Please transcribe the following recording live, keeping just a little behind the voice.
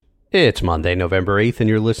It's Monday, November 8th, and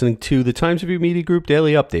you're listening to the Times Review Media Group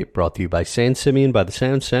Daily Update, brought to you by San Simeon by the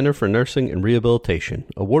Sound Center for Nursing and Rehabilitation.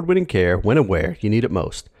 Award-winning care when and where you need it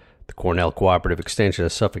most. The Cornell Cooperative Extension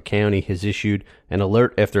of Suffolk County has issued an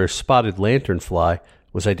alert after a spotted lanternfly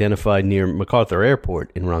was identified near MacArthur Airport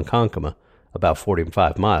in Ronkonkoma, about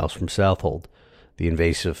 45 miles from Southold. The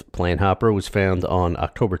invasive plant hopper was found on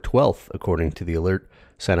October 12th, according to the alert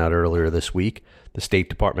sent out earlier this week. The State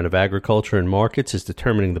Department of Agriculture and Markets is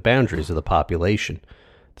determining the boundaries of the population.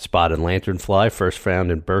 The spotted lanternfly, first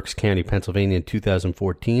found in Berks County, Pennsylvania in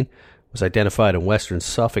 2014, was identified in western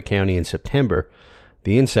Suffolk County in September.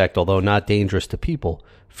 The insect, although not dangerous to people,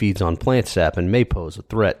 feeds on plant sap and may pose a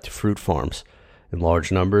threat to fruit farms. In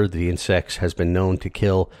large number, the insect has been known to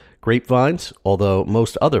kill grapevines, although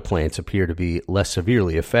most other plants appear to be less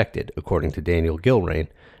severely affected, according to Daniel Gilrain,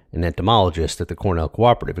 an entomologist at the Cornell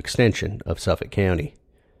Cooperative Extension of Suffolk County.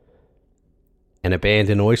 An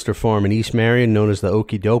abandoned oyster farm in East Marion, known as the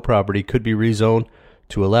Okie Doe property, could be rezoned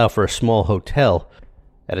to allow for a small hotel.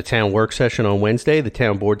 At a town work session on Wednesday, the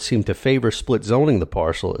town board seemed to favor split zoning the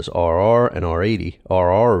parcel as RR and R80. RR,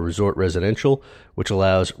 or resort residential, which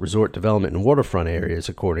allows resort development in waterfront areas,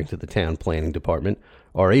 according to the town planning department.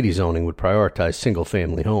 R80 zoning would prioritize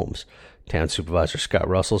single-family homes. Town Supervisor Scott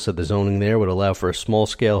Russell said the zoning there would allow for a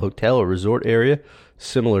small-scale hotel or resort area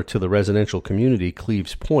similar to the residential community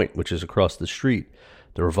Cleves Point, which is across the street.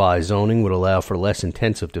 The revised zoning would allow for less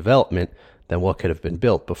intensive development than what could have been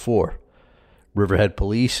built before. Riverhead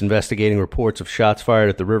Police, investigating reports of shots fired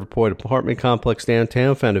at the River Point apartment complex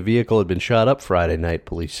downtown, found a vehicle had been shot up Friday night,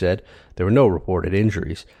 police said. There were no reported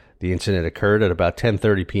injuries. The incident occurred at about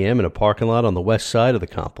 10:30 p.m. in a parking lot on the west side of the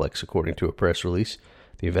complex, according to a press release.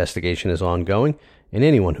 The investigation is ongoing, and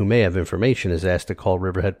anyone who may have information is asked to call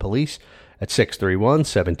Riverhead Police at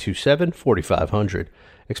 631-727-4500.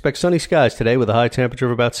 Expect sunny skies today with a high temperature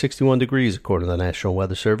of about 61 degrees, according to the National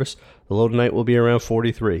Weather Service. The low tonight will be around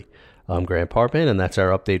 43. I'm Grant Parpan, and that's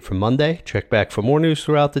our update for Monday. Check back for more news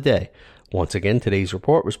throughout the day. Once again, today's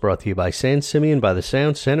report was brought to you by San Simeon by the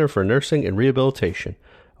Sound Center for Nursing and Rehabilitation.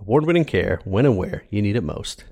 Award-winning care when and where you need it most.